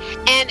Martin.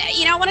 And,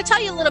 you know, I want to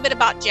tell you a little bit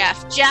about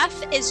Jeff.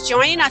 Jeff is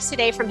joining us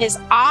today from his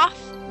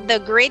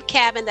off-the-grid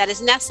cabin that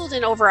is nestled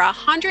in over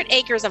 100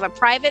 acres of a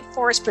private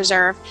forest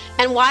preserve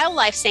and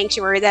wildlife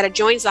sanctuary that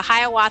adjoins the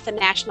Hiawatha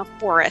National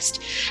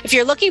Forest. If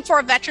you're looking for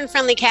a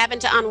veteran-friendly cabin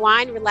to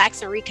unwind,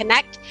 relax, and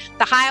reconnect,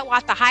 the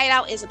Hiawatha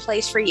Hideout is a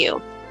place for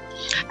you.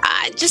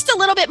 Just a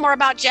little bit more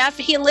about Jeff.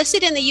 He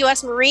enlisted in the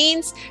U.S.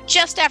 Marines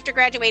just after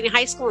graduating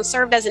high school and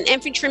served as an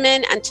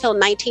infantryman until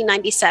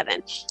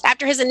 1997.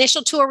 After his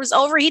initial tour was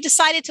over, he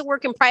decided to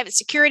work in private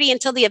security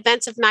until the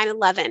events of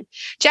 9/11.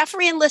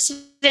 Jeffrey enlisted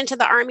into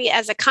the Army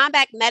as a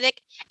combat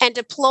medic and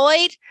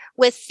deployed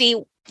with the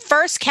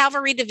 1st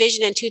Cavalry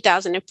Division in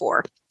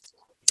 2004.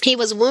 He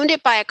was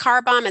wounded by a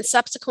car bomb and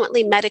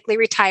subsequently medically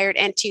retired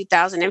in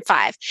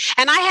 2005.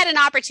 And I had an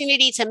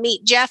opportunity to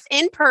meet Jeff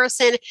in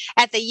person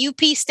at the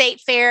UP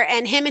State Fair,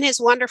 and him and his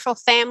wonderful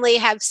family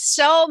have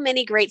so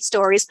many great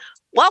stories.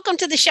 Welcome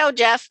to the show,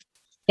 Jeff.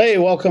 Hey,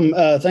 welcome.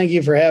 Thank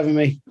you for having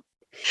me.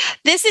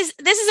 This is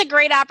a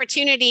great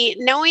opportunity,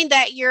 knowing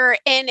that you're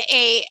in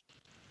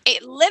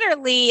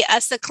literally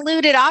a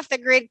secluded off the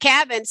grid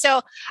cabin.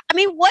 So, I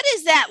mean, what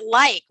is that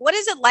like? What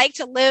is it like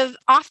to live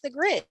off the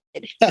grid?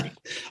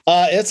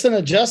 It's an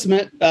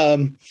adjustment.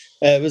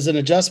 It was an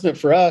adjustment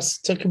for us.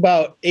 It took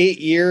about 8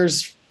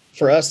 years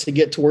for us to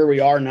get to where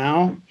we are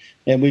now.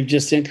 And we've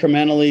just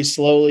incrementally,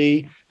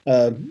 slowly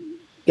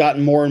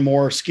gotten more and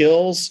more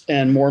skills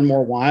and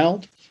more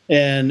wild.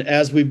 And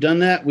as we've done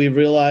that, we've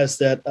realized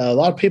that a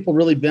lot of people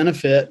really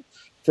benefit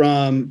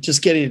from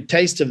just getting a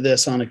taste of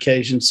this on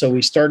occasion. So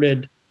we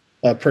started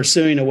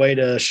pursuing a way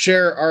to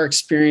share our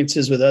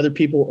experiences with other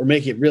people, or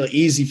make it really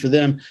easy for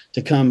them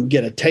to come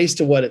get a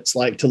taste of what it's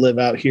like to live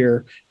out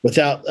here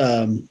without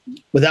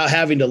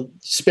having to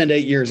spend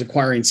 8 years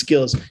acquiring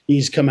skills. You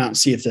just come out and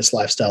see if this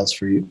lifestyle is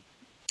for you.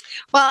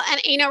 Well,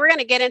 and we're going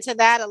to get into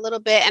that a little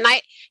bit. And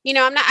I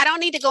don't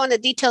need to go into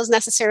details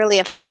necessarily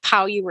of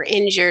how you were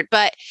injured,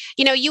 but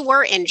you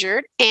were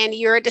injured and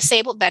you're a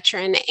disabled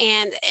veteran.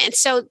 And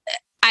so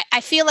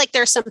I feel like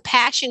there's some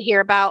passion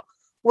here about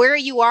where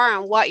you are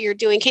and what you're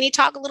doing. Can you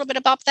talk a little bit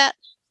about that?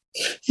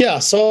 Yeah.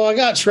 So I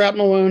got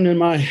shrapnel wound in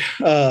my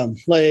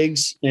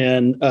legs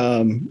and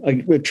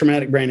with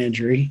traumatic brain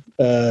injury.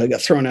 I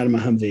got thrown out of my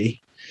Humvee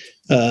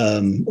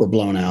or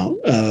blown out.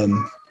 A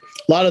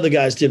lot of the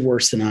guys did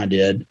worse than I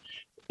did.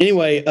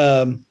 Anyway,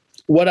 I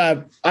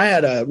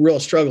had a real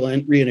struggle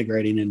in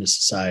reintegrating into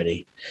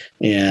society,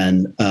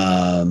 and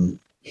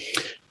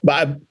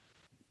I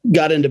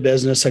got into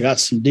business. I got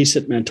some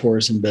decent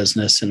mentors in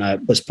business, and I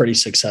was pretty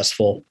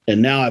successful.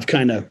 And now I've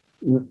kind of,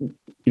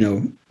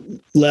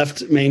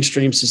 left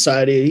mainstream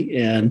society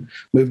and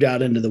moved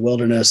out into the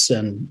wilderness,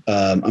 and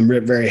I'm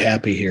very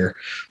happy here.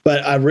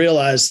 But I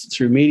realized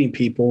through meeting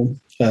people,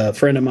 a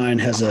friend of mine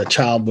has a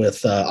child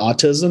with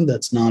autism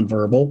that's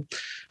nonverbal.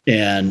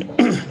 And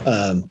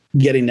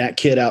getting that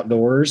kid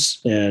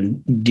outdoors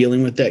and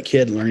dealing with that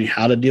kid, learning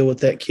how to deal with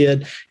that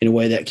kid in a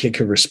way that kid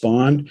could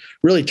respond,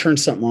 really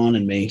turned something on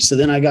in me. So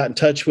then I got in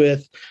touch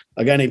with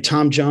a guy named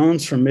Tom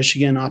Jones from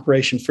Michigan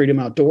Operation Freedom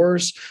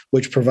Outdoors,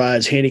 which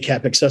provides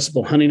handicap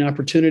accessible hunting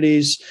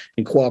opportunities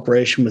in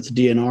cooperation with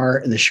the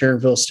DNR in the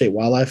Sharonville State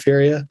Wildlife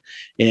Area.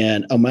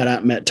 And I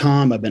met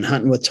Tom. I've been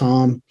hunting with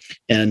Tom,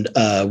 and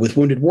with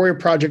Wounded Warrior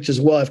Project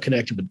as well. I've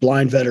connected with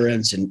blind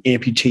veterans and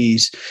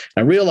amputees.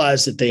 I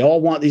realized that they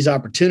all want these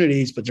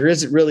opportunities, but there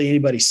isn't really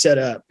anybody set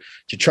up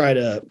to try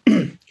to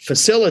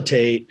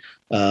facilitate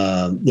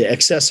the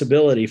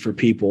accessibility for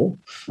people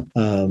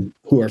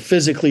who are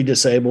physically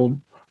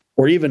disabled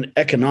or even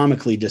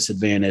economically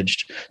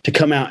disadvantaged to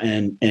come out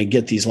and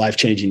get these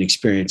life-changing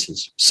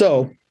experiences.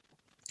 So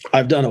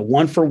I've done a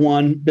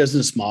 1-for-1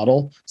 business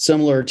model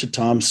similar to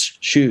Tom's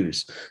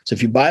shoes. So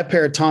if you buy a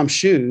pair of Tom's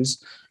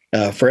shoes,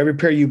 for every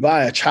pair you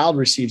buy, a child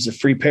receives a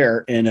free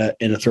pair in a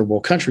third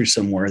world country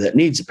somewhere that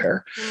needs a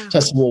pair. So I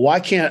said, well,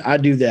 why can't I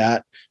do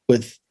that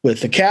with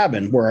the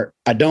cabin where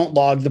I don't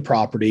log the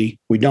property?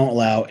 We don't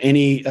allow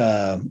any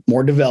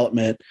more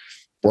development.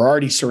 We're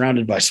already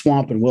surrounded by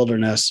swamp and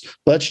wilderness.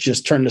 Let's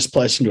just turn this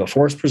place into a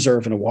forest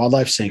preserve and a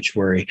wildlife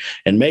sanctuary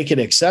and make it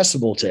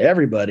accessible to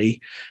everybody.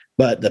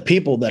 But the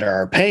people that are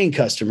our paying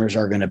customers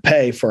are going to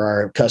pay for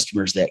our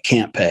customers that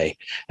can't pay.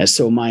 And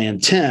so my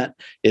intent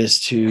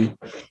is to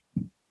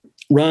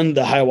run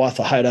the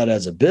Hiawatha Hideout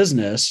as a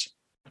business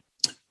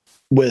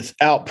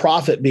without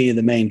profit being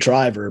the main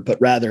driver,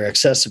 but rather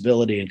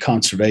accessibility and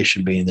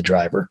conservation being the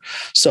driver.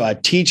 So I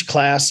teach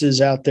classes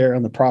out there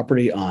on the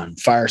property on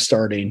fire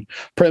starting,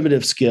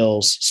 primitive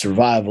skills,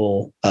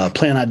 survival,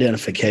 plant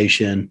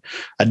identification.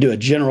 I do a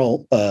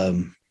general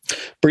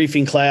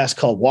briefing class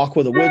called Walk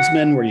with a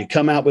Woodsman, where you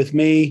come out with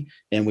me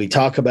and we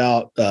talk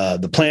about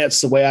the plants,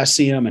 the way I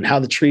see them, and how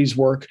the trees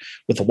work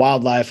with the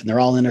wildlife, and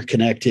they're all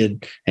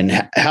interconnected, and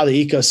how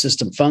the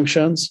ecosystem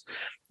functions.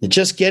 And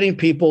just getting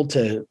people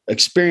to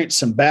experience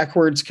some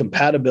backwards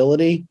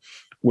compatibility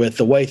with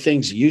the way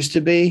things used to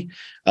be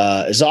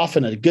is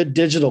often a good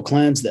digital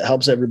cleanse that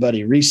helps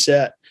everybody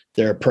reset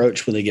their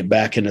approach when they get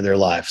back into their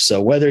life. So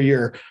whether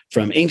you're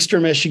from Inkster,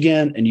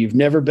 Michigan, and you've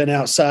never been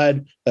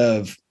outside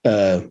of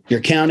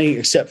your county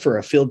except for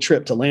a field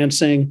trip to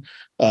Lansing,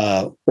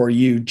 or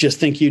you just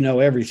think you know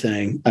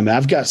everything, I mean,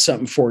 I've got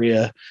something for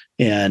you.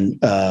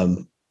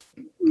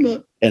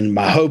 And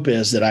my hope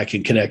is that I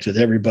can connect with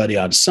everybody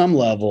on some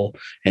level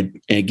and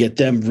get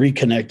them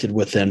reconnected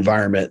with the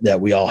environment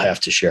that we all have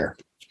to share.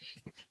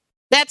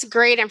 That's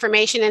great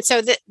information. And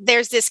so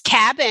there's this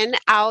cabin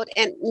out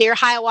near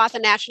Hiawatha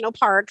National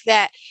Park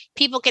that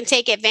people can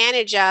take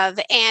advantage of.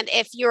 And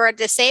if you're a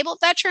disabled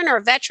veteran or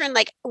a veteran,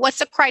 like, what's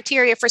the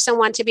criteria for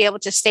someone to be able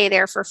to stay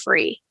there for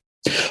free?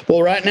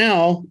 Well, right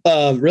now,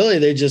 really,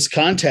 they just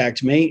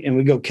contact me and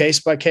we go case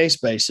by case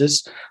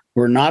basis.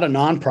 We're not a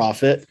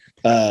nonprofit.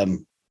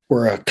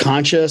 We're a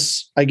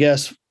conscious, I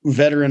guess,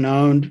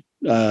 veteran-owned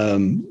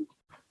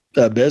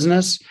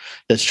business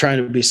that's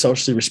trying to be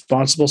socially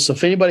responsible. So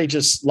if anybody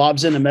just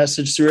lobs in a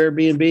message through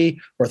Airbnb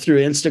or through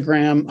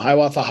Instagram,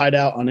 Hiawatha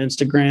Hideout on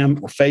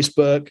Instagram or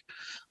Facebook,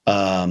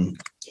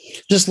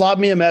 just lob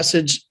me a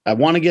message. I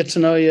want to get to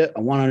know you. I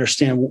want to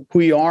understand who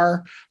you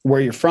are,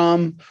 where you're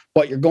from,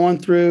 what you're going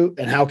through,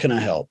 and how can I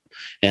help?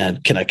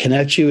 And can I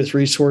connect you with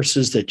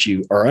resources that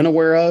you are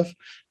unaware of?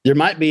 There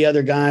might be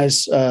other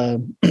guys,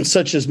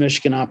 such as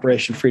Michigan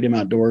Operation Freedom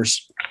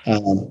Outdoors,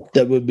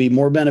 that would be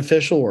more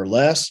beneficial or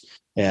less.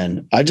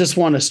 And I just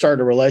want to start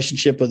a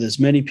relationship with as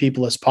many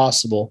people as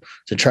possible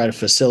to try to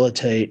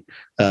facilitate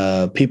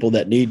people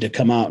that need to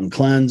come out and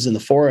cleanse in the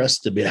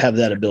forest to have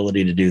that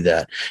ability to do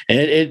that. And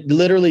it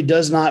literally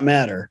does not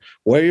matter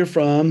where you're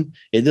from.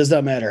 It does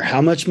not matter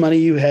how much money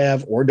you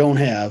have or don't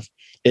have.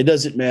 It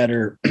doesn't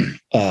matter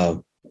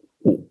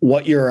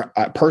what your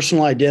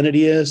personal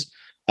identity is.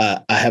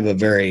 I have a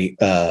very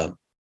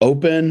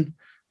open,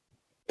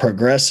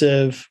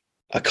 progressive,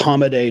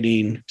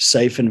 accommodating,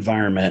 safe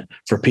environment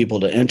for people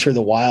to enter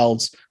the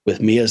wilds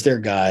with me as their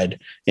guide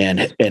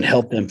and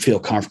help them feel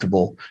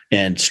comfortable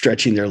and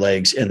stretching their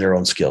legs and their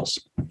own skills.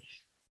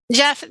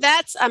 Jeff,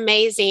 that's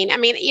amazing. I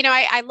mean,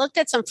 I looked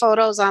at some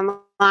photos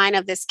online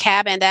of this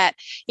cabin that,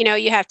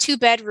 you have 2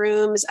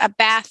 bedrooms, a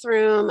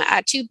bathroom,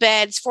 2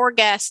 beds, 4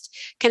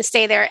 guests can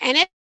stay there. And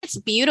it's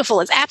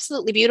beautiful. It's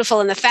absolutely beautiful.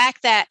 And the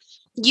fact that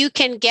you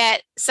can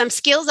get some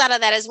skills out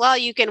of that as well.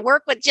 You can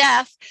work with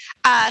Jeff,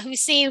 who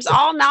seems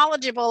all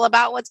knowledgeable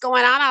about what's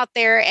going on out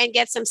there, and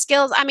get some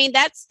skills. I mean,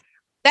 that's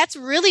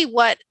really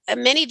what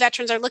many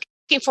veterans are looking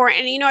for.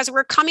 And, as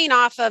we're coming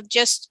off of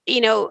just,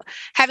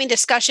 having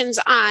discussions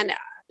on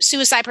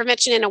Suicide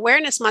Prevention and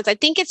Awareness Month, I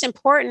think it's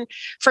important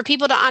for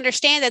people to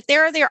understand that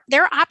there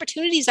are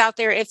opportunities out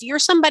there. If you're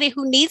somebody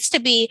who needs to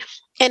be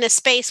in a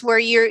space where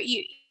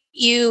you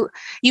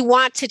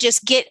want to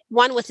just get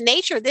one with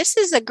nature, this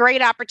is a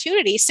great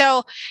opportunity.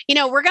 So,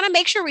 we're going to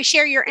make sure we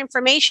share your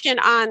information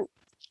on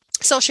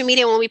social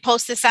media when we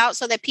post this out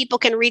so that people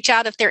can reach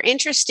out if they're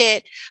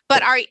interested.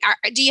 But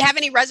do you have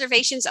any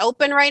reservations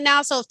open right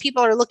now? So if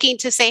people are looking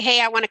to say,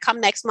 hey, I want to come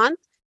next month?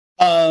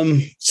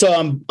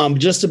 So I'm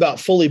just about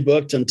fully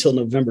booked until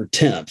November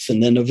 10th.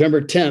 And then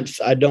November 10th,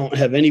 I don't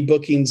have any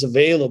bookings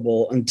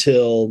available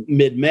until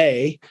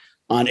mid-May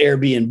on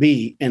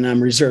Airbnb, and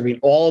I'm reserving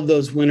all of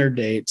those winter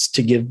dates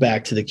to give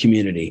back to the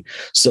community.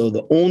 So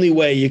the only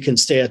way you can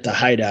stay at the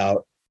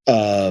Hideout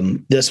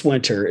this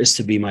winter is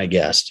to be my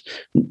guest.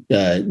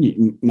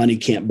 Money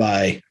can't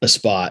buy a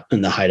spot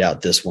in the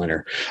Hideout this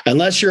winter.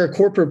 Unless you're a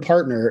corporate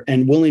partner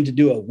and willing to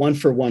do a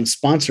 1-for-1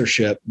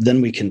 sponsorship,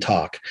 then we can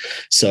talk.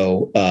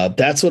 So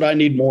that's what I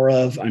need more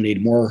of. I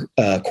need more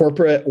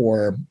corporate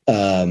or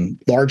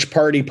large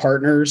party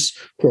partners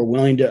who are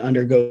willing to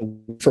undergo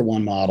for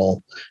one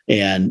model.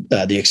 And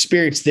the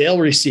experience they'll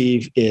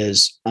receive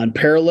is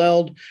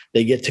unparalleled.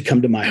 They get to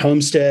come to my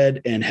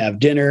homestead and have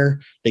dinner.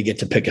 They get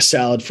to pick a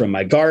salad from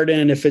my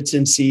garden if it's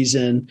in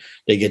season.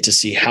 They get to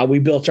see how we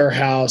built our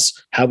house,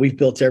 how we've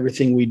built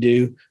everything we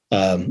do.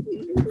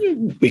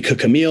 We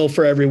cook a meal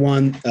for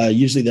everyone.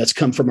 Usually that's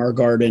come from our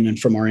garden and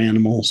from our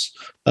animals.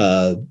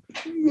 My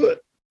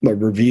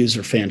reviews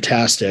are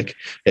fantastic.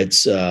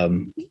 It's a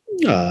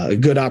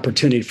good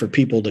opportunity for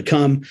people to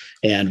come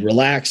and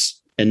relax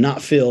and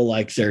not feel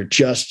like they're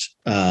just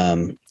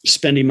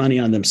spending money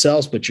on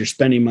themselves, but you're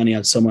spending money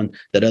on someone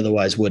that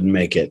otherwise wouldn't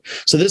make it.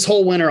 So this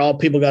whole winter, all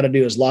people got to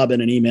do is lob in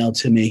an email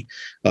to me,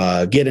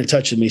 get in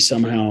touch with me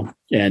somehow,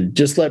 and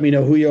just let me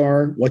know who you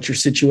are, what your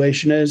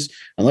situation is,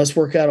 and let's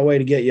work out a way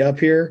to get you up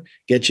here,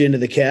 get you into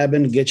the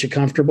cabin, get you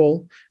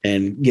comfortable,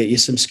 and get you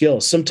some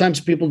skills. Sometimes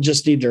people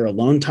just need their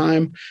alone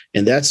time,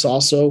 and that's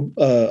also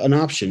an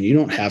option. You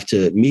don't have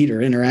to meet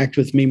or interact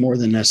with me more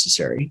than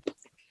necessary.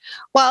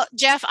 Well,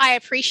 Jeff, I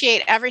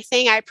appreciate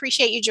everything. I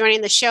appreciate you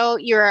joining the show.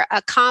 You're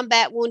a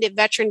combat wounded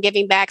veteran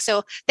giving back.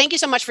 So thank you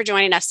so much for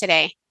joining us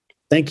today.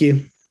 Thank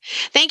you.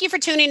 Thank you for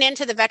tuning in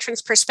to The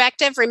Veteran's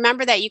Perspective.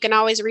 Remember that you can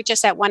always reach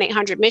us at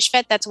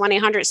 1-800-MISHVET. That's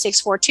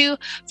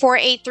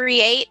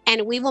 1-800-642-4838.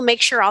 And we will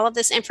make sure all of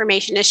this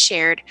information is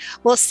shared.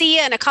 We'll see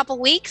you in a couple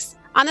weeks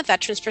on The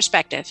Veteran's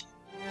Perspective.